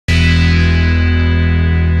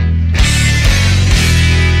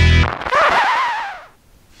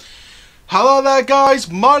Hello there guys,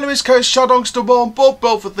 my name is Coach Shadongster1,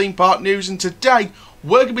 built for theme park news, and today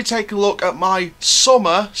we're going to be taking a look at my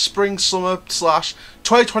spring/summer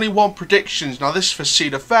 2021 predictions. Now this is for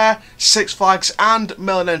Cedar Fair, Six Flags and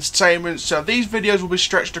Merlin Entertainment, so these videos will be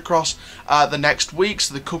stretched across the next week,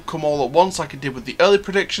 so they could come all at once like I did with the early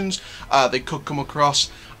predictions. They could come across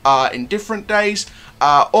in different days,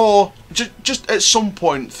 or just at some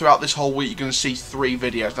point throughout this whole week you're going to see 3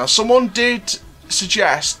 videos. Now someone did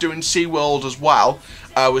suggest doing SeaWorld as well,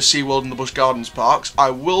 with SeaWorld and the Busch Gardens parks. I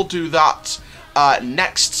will do that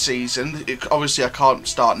next season. Obviously I can't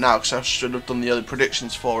start now because I should have done the early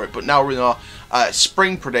predictions for it, but now we're in our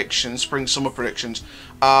spring-summer predictions.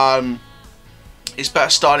 It's better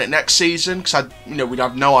starting it next season because we'd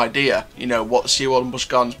have no idea, what the SeaWorld and Busch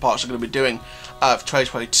Gardens parks are going to be doing for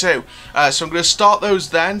 2022. So I'm going to start those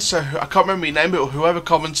then. So I can't remember your name, but whoever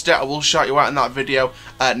commented it, I will shout you out in that video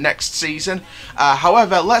next season.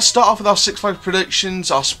 However, let's start off with our Six Flags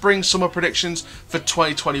predictions, our spring-summer predictions for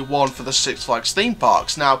 2021 for the Six Flags theme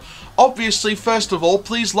parks. Now, obviously, first of all,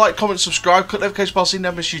 please like, comment, subscribe, click the notification bell so you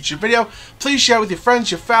never miss a YouTube video. Please share with your friends,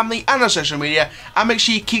 your family, and on social media. And make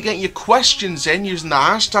sure you keep getting your questions in using the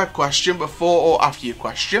hashtag question before or after your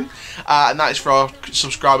question. And that is for our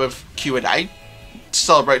subscriber Q&A to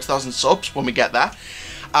celebrate 1,000 subs when we get there.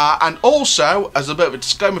 And also, as a bit of a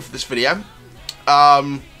disclaimer for this video,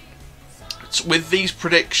 with these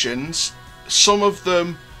predictions, some of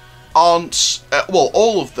them aren't,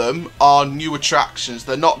 all of them are new attractions.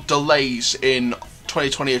 They're not delays in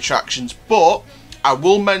 2020 attractions, but I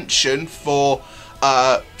will mention for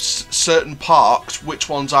certain parks which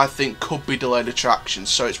ones I think could be delayed attractions.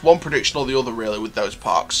 So it's one prediction or the other really with those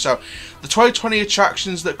parks. So the 2020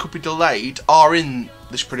 attractions that could be delayed are in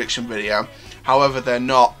this prediction video. However, they're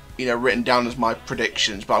not written down as my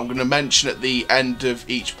predictions, but I'm going to mention at the end of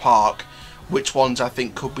each park which ones I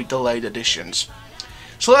think could be delayed additions.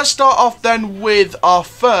 So let's start off then with our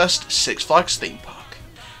first Six Flags theme park.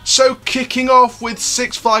 So kicking off with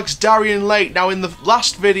Six Flags Darien Lake. Now in the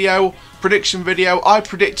last video, prediction video, I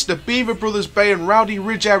predicted a Beaver Brothers Bay and Rowdy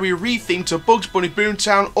Ridge area retheme to Bugs Bunny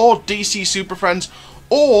Boomtown or DC Super Friends,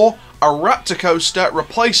 or a Raptor coaster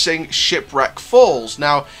replacing Shipwreck Falls.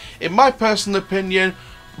 Now, in my personal opinion,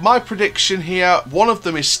 my prediction here, one of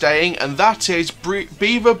them is staying, and that is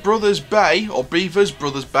Beaver Brothers Bay, or Beavers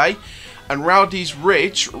Brothers Bay, and Rowdy's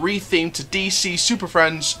Ridge rethemed to DC Super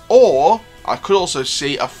Friends, or I could also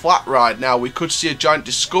see a flat ride. Now, we could see a Giant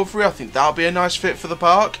Discovery. I think that would be a nice fit for the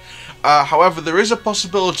park. However, there is a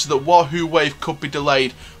possibility that Wahoo Wave could be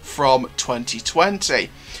delayed from 2020.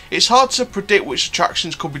 It's hard to predict which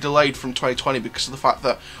attractions could be delayed from 2020 because of the fact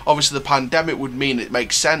that obviously the pandemic would mean it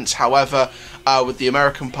makes sense. However, with the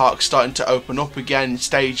American parks starting to open up again in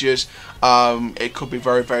stages, it could be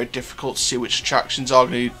very, very difficult to see which attractions are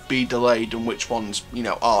going to be delayed and which ones,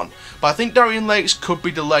 aren't. But I think Darien Lakes could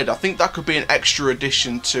be delayed. I think that could be an extra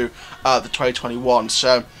addition to the 2021.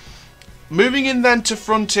 So moving in then to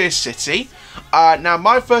Frontier City. Now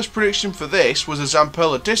my first prediction for this was a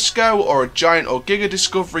Zamperla Disco or a Giant or Giga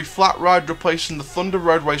Discovery flat ride replacing the Thunder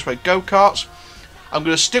Road Raceway go-karts. I'm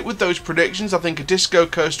going to stick with those predictions. I think a disco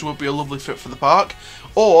coaster would be a lovely fit for the park,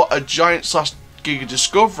 or a Giant / Giga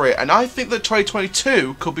Discovery, and I think that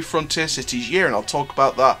 2022 could be Frontier City's year, and I'll talk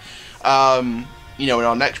about that in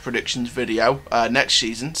our next predictions video next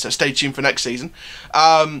season, so stay tuned for next season.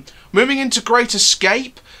 Moving into Great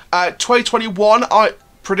Escape, 2021 I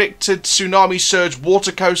predicted Tsunami Surge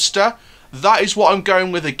water coaster. That is what I'm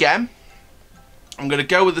going with again. I'm going to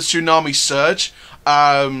go with the Tsunami Surge,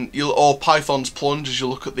 or Python's Plunge as you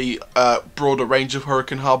look at the broader range of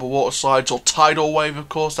Hurricane Harbor water slides, or Tidal Wave, of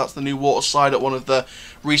course. That's the new water slide at one of the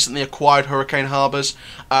recently acquired Hurricane Harbors.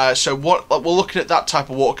 So we're looking at that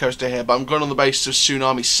type of water coaster here, but I'm going on the basis of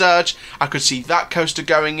Tsunami Surge. I could see that coaster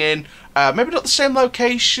going in. Maybe not the same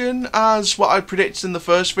location as what I predicted in the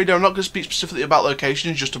first video. I'm not going to speak specifically about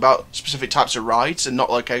locations, just about specific types of rides and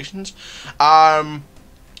not locations.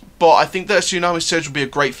 But I think that Tsunami Surge would be a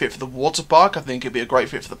great fit for the water park. I think it'd be a great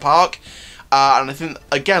fit for the park. And I think,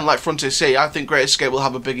 again, like Frontier City, I think Great Escape will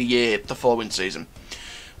have a bigger year the following season.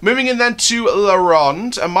 Moving in then to La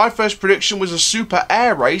Ronde, and my first prediction was a super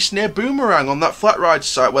air race near Boomerang on that flat ride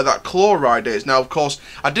site where that claw ride is. Now, of course,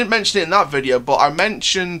 I didn't mention it in that video, but I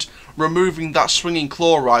mentioned removing that swinging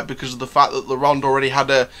claw ride because of the fact that La Ronde already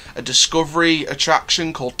had a Discovery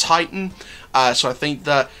attraction called Titan. So I think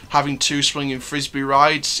that having 2 swinging frisbee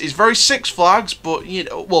rides is very Six Flags, but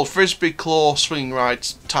frisbee claw swinging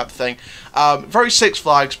rides type thing. Very Six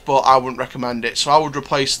Flags, but I wouldn't recommend it. So I would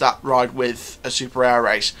replace that ride with a super air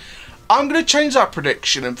race. I'm going to change that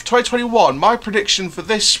prediction, and for 2021, my prediction for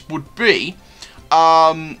this would be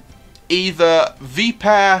either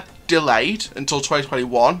V-Pair delayed until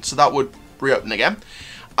 2021, so that would reopen again,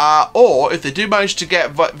 or if they do manage to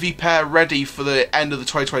get V-Pair ready for the end of the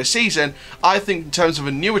 2020 season, I think in terms of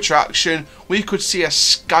a new attraction, we could see a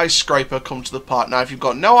skyscraper come to the park. Now, if you've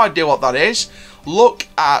got no idea what that is, look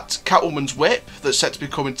at Catwoman's Whip that's set to be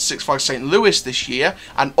coming to Six Flags St. Louis this year,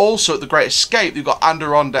 and also at the Great Escape you've got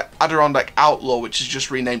Adirondack Outlaw, which is just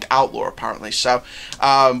renamed Outlaw apparently. So,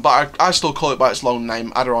 but I still call it by its long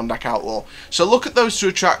name, Adirondack Outlaw. So look at those two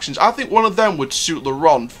attractions. I think one of them would suit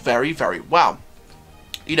LeRon very, very well.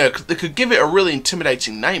 You know, they could give it a really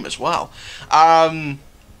intimidating name as well.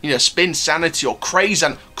 You know, Spinsanity or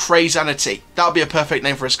Crazanity. That would be a perfect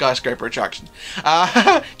name for a skyscraper attraction.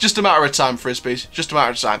 Just a matter of time, Frisbees. Just a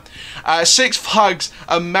matter of time. Six Flags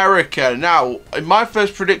America. Now, in my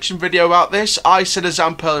first prediction video about this, I said a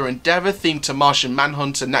Zamperla Endeavour themed to Martian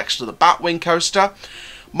Manhunter next to the Batwing coaster.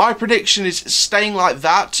 My prediction is staying like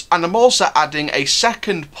that, and I'm also adding a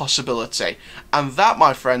second possibility, and that,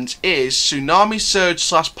 my friends, is Tsunami Surge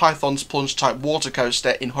 / Python's Plunge type water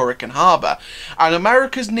coaster in Hurricane Harbor. And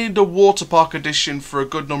America's needed a water park addition for a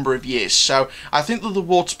good number of years, so I think that the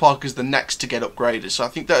water park is the next to get upgraded. So I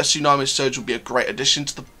think that a Tsunami Surge would be a great addition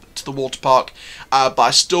to the water park, but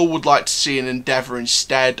I still would like to see an Endeavour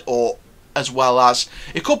instead, or as well as.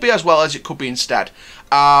 It could be as well as, it could be instead.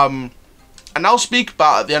 And I'll speak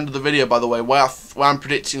about at the end of the video, by the way, where I'm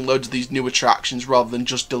predicting loads of these new attractions rather than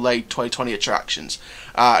just delayed 2020 attractions.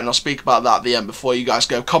 And I'll speak about that at the end before you guys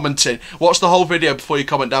go commenting. Watch the whole video before you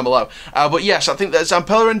comment down below. But yes, I think that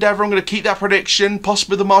Zamperla Endeavour, I'm going to keep that prediction.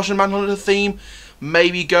 Possibly the Martian Manhunter theme.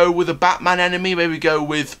 Maybe go with a Batman enemy, maybe go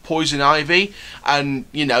with Poison Ivy, and,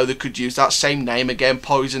 you know, they could use that same name again,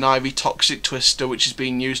 Poison Ivy Toxic Twister, which is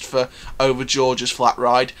being used for Over George's Flat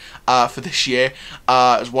Ride for this year,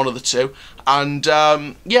 as one of the two. And,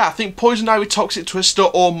 yeah, I think Poison Ivy Toxic Twister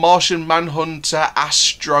or Martian Manhunter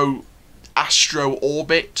Astro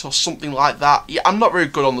Orbit or something like that. Yeah, I'm not very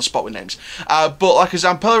good on the spot with names. But like a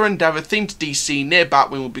Zamperla Endeavour themed to DC near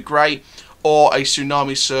Batwing would be great. Or a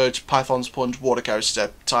Tsunami Surge Python's Plunge water coaster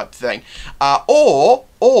type thing. Or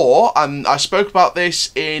I spoke about this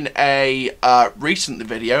in a recent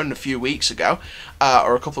video, a few weeks ago,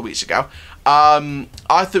 or a couple of weeks ago.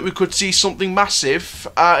 I think we could see something massive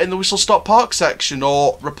in the Whistle Stop Park section,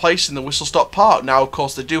 or replacing the Whistle Stop Park. Now, of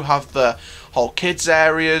course, they do have the whole kids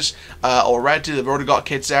areas already. They've already got a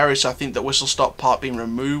kids area, so I think that Whistle Stop Park being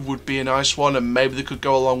removed would be a nice one, and maybe they could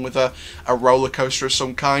go along with a roller coaster of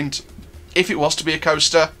some kind. If it was to be a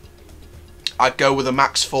coaster, I'd go with a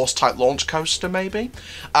Max Force type launch coaster maybe.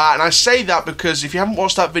 And I say that because if you haven't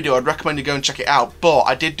watched that video, I'd recommend you go and check it out. But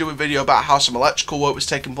I did do a video about how some electrical work was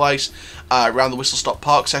taking place around the Whistle Stop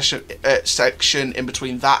Park section in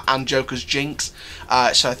between that and Joker's Jinx.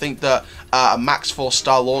 So I think that a Max Force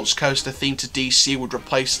style launch coaster themed to DC would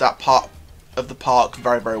replace that part of the park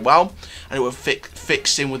very, very well, and it would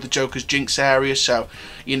fix in with the Joker's Jinx area. So,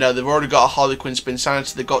 you know, they've already got a Harley Quinn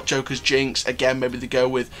Spinsanity, they've got Joker's Jinx. Again, maybe they go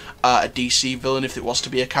with a DC villain if it was to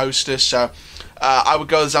be a coaster. So I would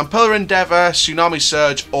go with Zamperla Endeavour, Tsunami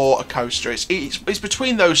Surge, or a coaster. It's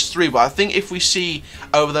between those three, but I think if we see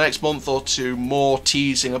over the next month or two more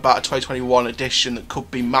teasing about a 2021 edition that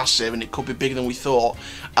could be massive and it could be bigger than we thought,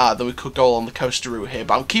 then we could go along the coaster route here.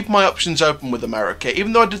 But I'm keeping my options open with America.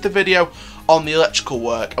 Even though I did the video on the electrical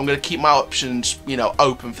work, I'm going to keep my options, you know,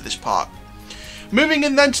 open for this park. Moving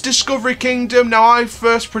in then to Discovery Kingdom. Now, I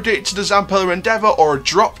first predicted a Zamperla Endeavour or a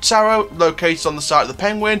drop tower located on the site of the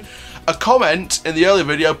Penguin. A comment in the earlier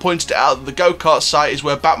video pointed out that the go-kart site is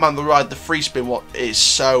where Batman the Ride, the free spin is,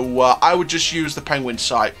 so I would just use the Penguin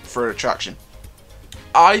site for an attraction.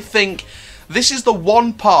 I think this is the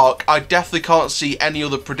one park I definitely can't see any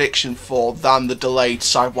other prediction for than the delayed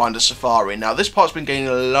Sidewinder Safari. Now, this park's been gaining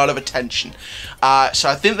a lot of attention, so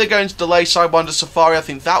I think they're going to delay Sidewinder Safari. I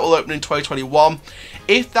think that will open in 2021.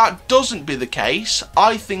 If that doesn't be the case,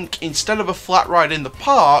 I think instead of a flat ride in the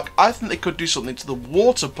park, I think they could do something to the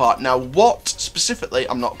water park. Now, what specifically,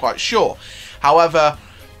 I'm not quite sure. However,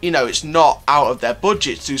 you know, it's not out of their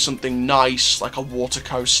budget to do something nice like a water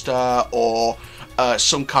coaster or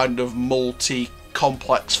some kind of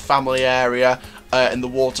multi-complex family area in the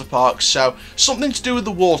water park. So something to do with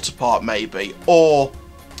the water park maybe, or,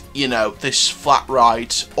 you know, this flat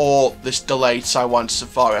ride or this delayed Sidewinder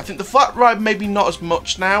Safari. I think the flat ride maybe not as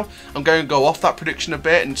much now. I'm going to go off that prediction a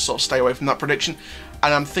bit and sort of stay away from that prediction,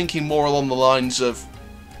 and I'm thinking more along the lines of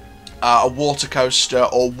a water coaster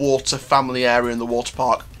or water family area in the water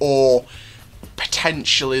park, or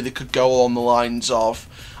potentially they could go along the lines of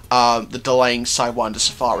the delaying Sidewinder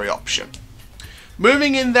Safari option.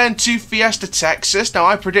 Moving in then to Fiesta Texas. Now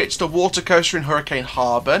I predicted a water coaster in Hurricane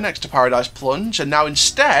Harbor next to Paradise Plunge, and now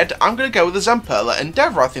instead I'm going to go with the Zamperla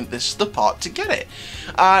Endeavour. I think this is the park to get it.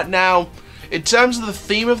 Now, in terms of the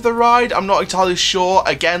theme of the ride, I'm not entirely sure.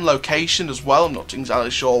 Again, location as well. I'm not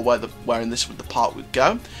entirely sure where in this the park would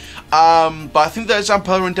go. But I think that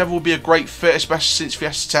Zamperla Endeavour will be a great fit, especially since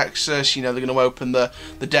Fiesta Texas, you know, they're going to open the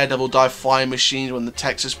Daredevil Dive flying machines when the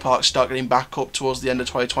Texas parks start getting back up towards the end of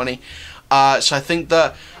 2020. So I think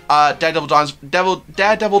that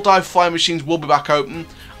Daredevil Dive flying machines will be back open,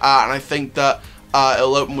 and I think that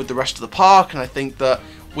it'll open with the rest of the park, and I think that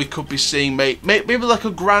we could be seeing maybe like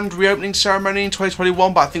a grand reopening ceremony in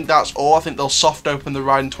 2021, but I think that's all. I think they'll soft open the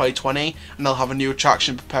ride in 2020, and they'll have a new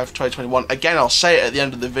attraction prepared for 2021. Again, I'll say it at the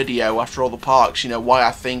end of the video after all the parks, you know, why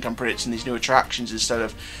I think I'm predicting these new attractions instead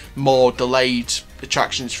of more delayed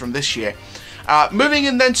attractions from this year. Moving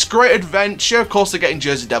in then to Great Adventure. Of course, they're getting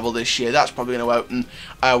Jersey Devil this year. That's probably going to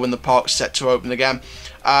open when the park's set to open again.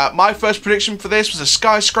 My first prediction for this was a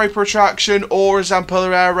Skyscraper attraction or a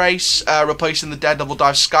Zamperla Air Race, replacing the Daredevil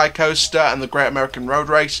Dive Sky Coaster and the Great American Road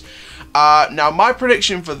Race. Now, my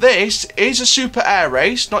prediction for this is a Super Air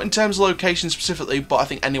Race, not in terms of location specifically, but I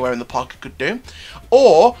think anywhere in the park it could do.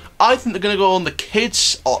 Or, I think they're going to go on the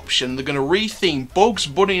kids option. They're going to retheme Bugs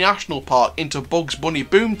Bunny National Park into Bugs Bunny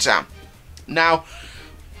Boomtown. Now,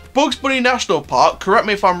 Bugs Bunny National Park, correct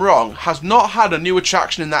me if I'm wrong, has not had a new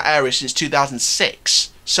attraction in that area since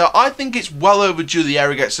 2006. So I think it's well overdue the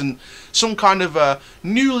area gets some kind of a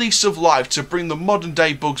new lease of life to bring the modern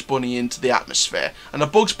day Bugs Bunny into the atmosphere. And a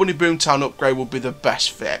Bugs Bunny Boomtown upgrade would be the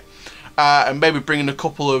best fit. And maybe bringing a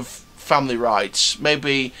couple of family rides.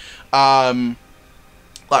 Maybe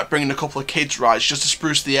like bringing a couple of kids rides just to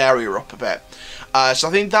spruce the area up a bit. So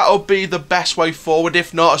I think that'll be the best way forward.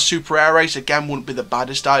 If not, a Super Air Race again wouldn't be the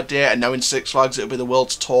baddest idea, and knowing Six Flags, it'll be the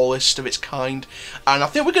world's tallest of its kind. And I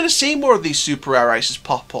think we're going to see more of these Super Air Races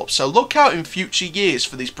pop up, so look out in future years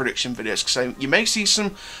for these prediction videos, because you may see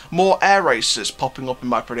some more air races popping up in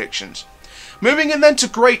my predictions. Moving in then to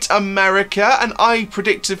Great America, and I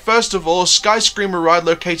predicted first of all a Sky Screamer ride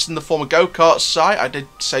located in the former go-kart site. I did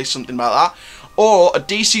say something about that. Or a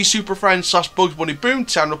DC Super Friends / Bugs Bunny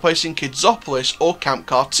Boomtown replacing Kidzopolis or Camp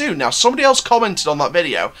Cartoon. Now, somebody else commented on that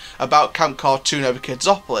video about Camp Cartoon over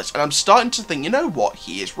Kidzopolis, and I'm starting to think, you know what,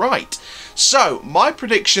 he is right. So, my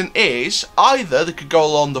prediction is either they could go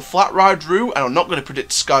along the flat ride route, and I'm not going to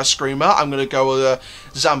predict Sky Screamer, I'm going to go with a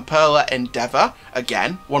Zamperla Endeavour,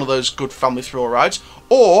 again, one of those good family thrill rides,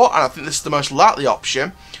 or, and I think this is the most likely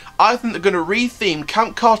option, I think they're going to retheme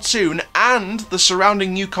Camp Cartoon and the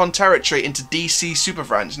surrounding Yukon territory into DC Super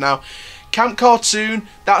Friends. Now, Camp Cartoon,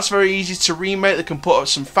 that's very easy to remake. They can put up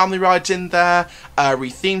some family rides in there,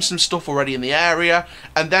 retheme some stuff already in the area.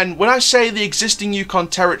 And then when I say the existing Yukon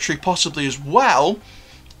territory possibly as well,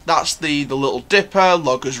 that's the Little Dipper,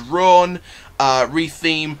 Loggers Run,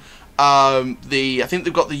 retheme. I think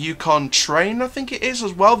they've got the Yukon Train, I think it is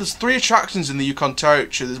as well. There's 3 attractions in the Yukon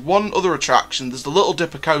territory. There's one other attraction, there's the Little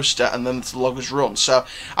Dipper Coaster, and then there's the Loggers Run. So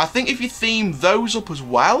I think if you theme those up as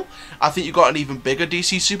well, I think you've got an even bigger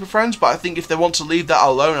DC Super Friends. But I think if they want to leave that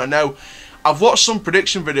alone, I know I've watched some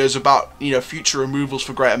prediction videos about, you know, future removals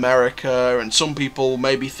for Great America, and some people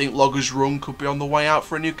maybe think Loggers Run could be on the way out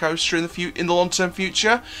for a new coaster in the long-term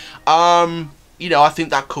future. You know, I think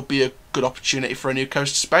that could be a good opportunity for a new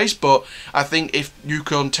coaster space, but I think if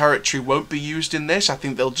Yukon territory won't be used in this, I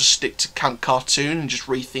think they'll just stick to Camp Cartoon and just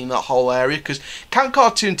retheme that whole area, because Camp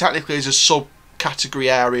Cartoon technically is a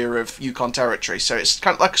subcategory area of Yukon territory, so it's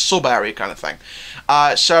kind of like a sub-area kind of thing.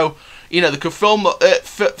 So, you know, they could fill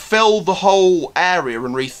the whole area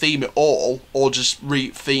and retheme it all, or just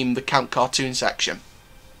retheme the Camp Cartoon section,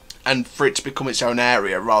 and for it to become its own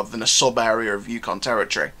area rather than a sub-area of Yukon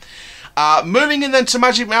territory. Moving in then to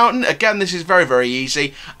Magic Mountain, again this is very, very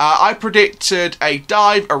easy. I predicted a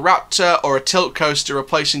Dive, a Raptor or a Tilt Coaster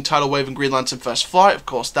replacing Tidal Wave and Green Lantern First Flight. Of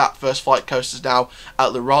course that First Flight coaster is now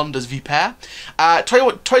at Le Ronde as Vipère.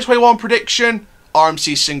 2021 prediction,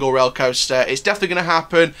 RMC Single Rail Coaster. It's definitely going to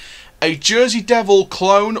happen. A Jersey Devil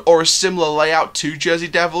clone or a similar layout to Jersey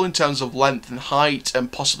Devil in terms of length and height,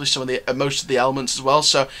 and possibly some of the most of the elements as well.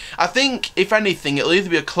 So I think if anything it'll either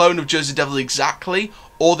be a clone of Jersey Devil exactly,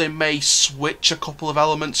 or they may switch a couple of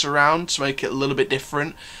elements around to make it a little bit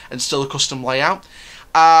different and still a custom layout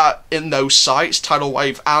in those sites, Tidal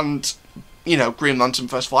Wave and, you know, Green Lantern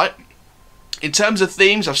First Flight. In terms of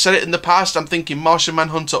themes, I've said it in the past, I'm thinking Martian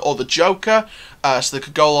Manhunter or the Joker. So they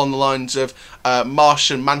could go along the lines of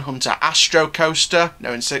Martian Manhunter Astro Coaster,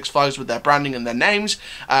 knowing Six Flags with their branding and their names.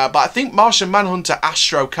 But I think Martian Manhunter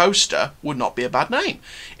Astro Coaster would not be a bad name.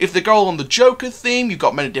 If they go along the Joker theme, you've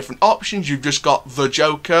got many different options. You've just got the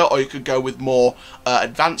Joker, or you could go with more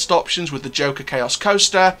advanced options with the Joker Chaos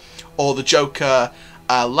Coaster, or the Joker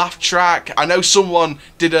laugh track. I know someone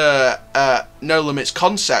did a No Limits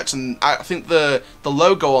concept, and I think the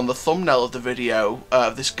logo on the thumbnail of the video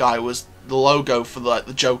of this guy was the logo for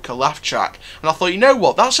the Joker laugh track, and I thought, you know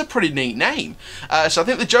what, that's a pretty neat name. So I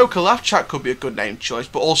think the Joker laugh track could be a good name choice,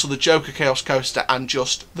 but also the Joker Chaos Coaster and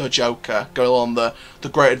just the Joker go along the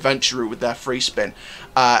Great Adventure route with their free spin,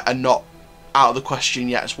 and not out of the question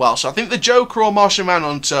yet as well. So I think the Joker or Martian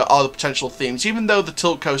Manhunter are the potential themes. Even though the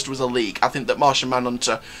Tilt Coaster was a leak, I think that Martian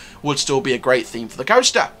Manhunter would still be a great theme for the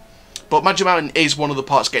coaster. But Magic Mountain is one of the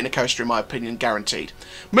parts getting a coaster, in my opinion, guaranteed.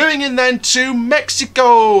 Moving in then to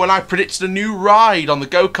Mexico, and I predicted a new ride on the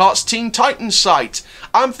Go-Karts Teen Titans site.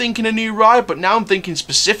 I'm thinking a new ride, but now I'm thinking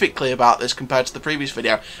specifically about this compared to the previous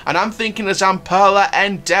video. And I'm thinking a Zamperla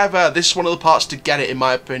Endeavor. This is one of the parts to get it, in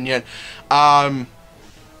my opinion.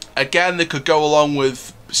 Again, they could go along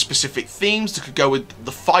with specific themes. They could go with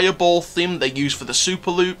the Fireball theme they use for the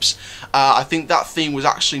Super Loops. I think that theme was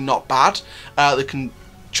actually not bad. They can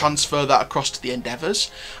transfer that across to the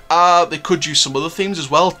Endeavours. They could use some other themes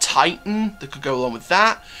as well. Titan, they could go along with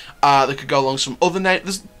that. They could go along some other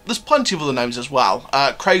names. There's plenty of other names as well.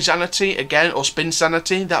 Crazanity again, or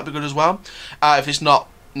Spinsanity, that'd be good as well. If it's not,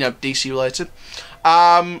 you know, DC related.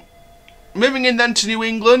 Moving in then to New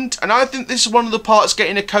England, and I think this is one of the parts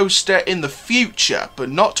getting a coaster in the future, but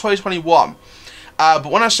not 2021. But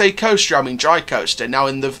when I say coaster, I mean dry coaster. Now,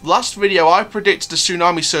 in the last video, I predicted a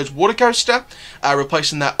Tsunami Surge water coaster,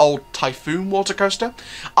 replacing their old Typhoon water coaster.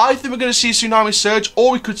 I think we're going to see a Tsunami Surge,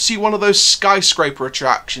 or we could see one of those skyscraper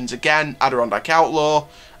attractions. Again, Adirondack Outlaw,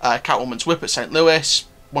 Catwoman's Whip at St. Louis,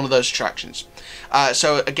 one of those attractions.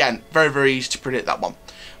 So again, very, very easy to predict that one.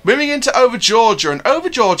 Moving into Over Georgia, and Over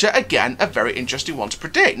Georgia, again, a very interesting one to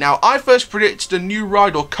predict. Now, I first predicted a new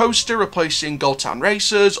ride or coaster replacing Goldtown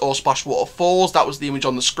Racers or Splashwater Falls. That was the image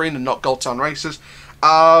on the screen and not Goldtown Racers.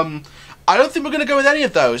 I don't think we're going to go with any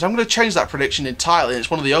of those. I'm going to change that prediction entirely. It's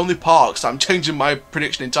one of the only parks that I'm changing my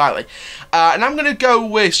prediction entirely. And I'm going to go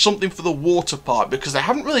with something for the water park, because they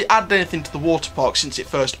haven't really added anything to the water park since it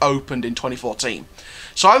first opened in 2014.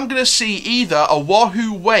 So I'm going to see either a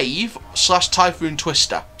Wahoo Wave / Typhoon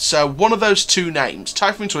Twister. So one of those two names,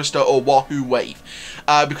 Typhoon Twister or Wahoo Wave.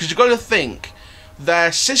 Because you've got to think,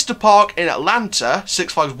 their sister park in Atlanta,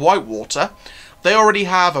 Six Flags Whitewater, they already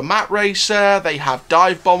have a mat racer, they have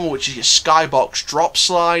Dive Bomber, which is your skybox drop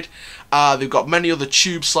slide. They've got many other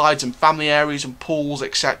tube slides and family areas and pools,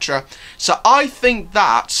 etc. So I think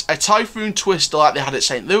that a Typhoon Twister like they had at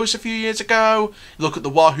St. Louis a few years ago, look at the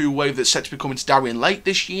Wahoo Wave that's set to be coming to Darien Lake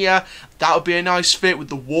this year, that would be a nice fit with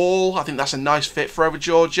the wall. I think that's a nice fit for Over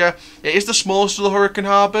Georgia. It is the smallest of the Hurricane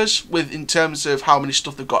Harbours in terms of how many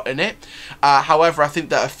stuff they've got in it. However, I think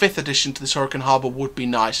that a 5th addition to this Hurricane Harbour would be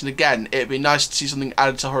nice. And again, it'd be nice to see something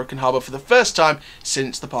added to Hurricane Harbour for the first time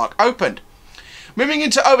since the park opened. Moving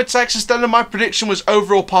into Over Texas then, my prediction was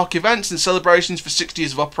overall park events and celebrations for 60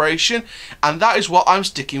 years of operation, and that is what I'm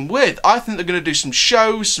sticking with. I think they're going to do some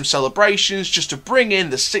shows, some celebrations, just to bring in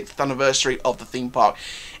the 6th anniversary of the theme park.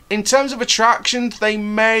 In terms of attractions, they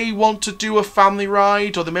may want to do a family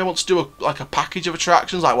ride, or they may want to do a package of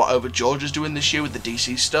attractions, like what Over Georgia's doing this year with the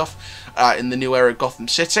DC stuff in the new area of Gotham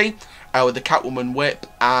City. With the Catwoman Whip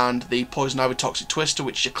and the Poison Ivy Toxic Twister,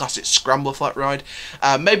 which is your classic Scrambler flat ride.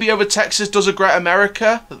 Maybe Over Texas does a Great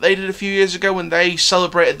America that they did a few years ago when they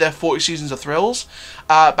celebrated their 40 Seasons of Thrills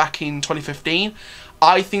back in 2015.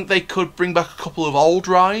 I think they could bring back a couple of old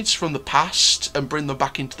rides from the past and bring them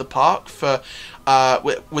back into the park for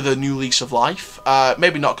with a new lease of life.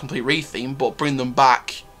 Maybe not a complete retheme, but bring them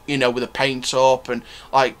back, you know, with a paint up and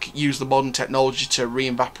like use the modern technology to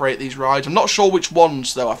re-evaporate these rides. I'm not sure which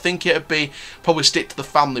ones though. I think it'd be probably stick to the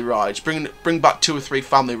family rides, bring back 2 or 3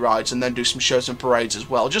 family rides, and then do some shows and parades as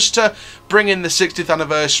well, just to bring in the 60th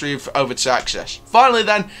anniversary of Over Texas. Finally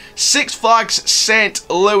then, Six Flags St.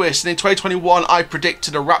 Louis, and in 2021 I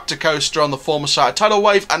predicted a Raptor coaster on the former site of Tidal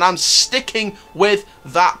Wave, and I'm sticking with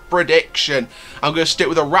that prediction. I'm going to stick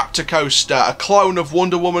with a Raptor coaster, a clone of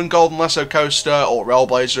Wonder Woman Golden Lasso coaster or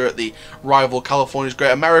Railblazer at the rival California's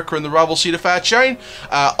Great America and the rival Cedar Fair chain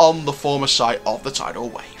on the former site of the Tidal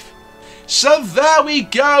Wave. So there we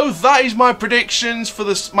go, that is my predictions for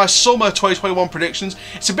my summer 2021 predictions.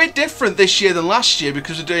 It's a bit different this year than last year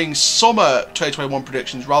because we're doing summer 2021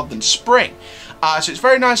 predictions rather than spring. So it's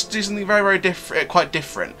very nice to do something very, very different, quite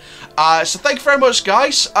different. So thank you very much,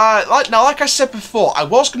 guys. Like I said before, I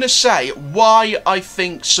was going to say why I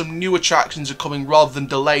think some new attractions are coming rather than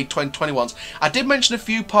delayed 2021s. I did mention a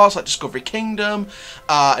few parts like Discovery Kingdom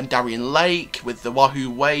and Darien Lake with the Wahoo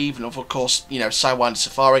Wave, and of course, you know, Sidewinder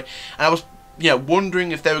Safari. And I was, you know,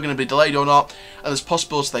 wondering if they were going to be delayed or not, and there's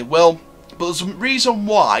possibilities they will. But there's a reason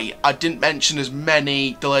why I didn't mention as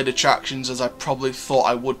many delayed attractions as I probably thought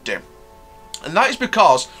I would do. And that is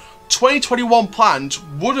because 2021 plans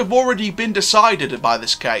would have already been decided by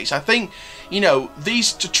this case. I think, you know,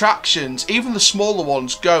 these attractions, even the smaller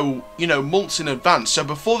ones, go, you know, months in advance. So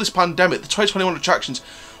before this pandemic, the 2021 attractions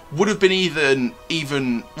would have been either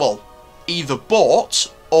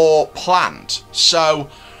bought or planned. So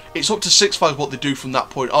it's up to Six Flags what they do from that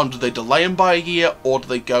point on. Do they delay them by a year, or do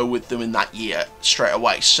they go with them in that year straight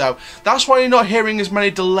away? So that's why you're not hearing as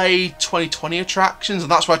many delayed 2020 attractions,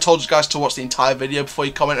 and that's why I told you guys to watch the entire video before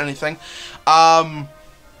you comment anything.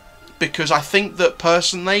 Because I think that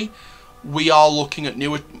personally, we are looking at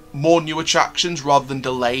more new attractions rather than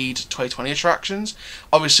delayed 2020 attractions.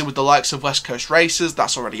 Obviously, with the likes of West Coast Racers,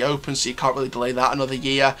 that's already open, so you can't really delay that another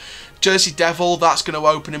year. Jersey Devil, that's going to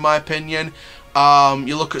open in my opinion.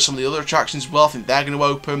 You look at some of the other attractions as well, I think they're going to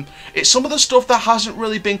open. It's some of the stuff that hasn't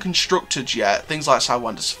really been constructed yet. Things like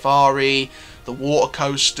Sidewinder Safari, the water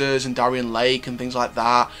coasters and Darien Lake and things like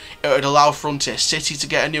that. It would allow Frontier City to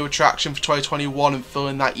get a new attraction for 2021 and fill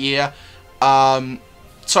in that year.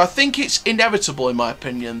 So I think it's inevitable, in my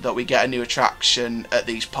opinion, that we get a new attraction at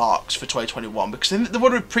these parks for 2021, because they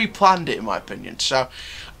would have pre-planned it, in my opinion. So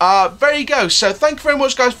there you go. So thank you very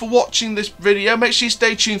much, guys, for watching this video. Make sure you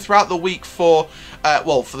stay tuned throughout the week for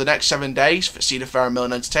the next 7 days for Cedar Fair and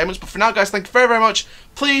Millen Entertainments. But for now, guys, thank you very, very much.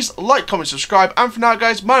 Please like, comment, subscribe. And for now,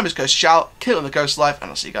 guys, my name is Ghost Shal, Killing the Ghost Life, and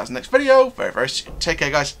I'll see you guys in the next video very, very soon. Take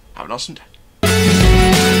care, guys. Have an awesome day.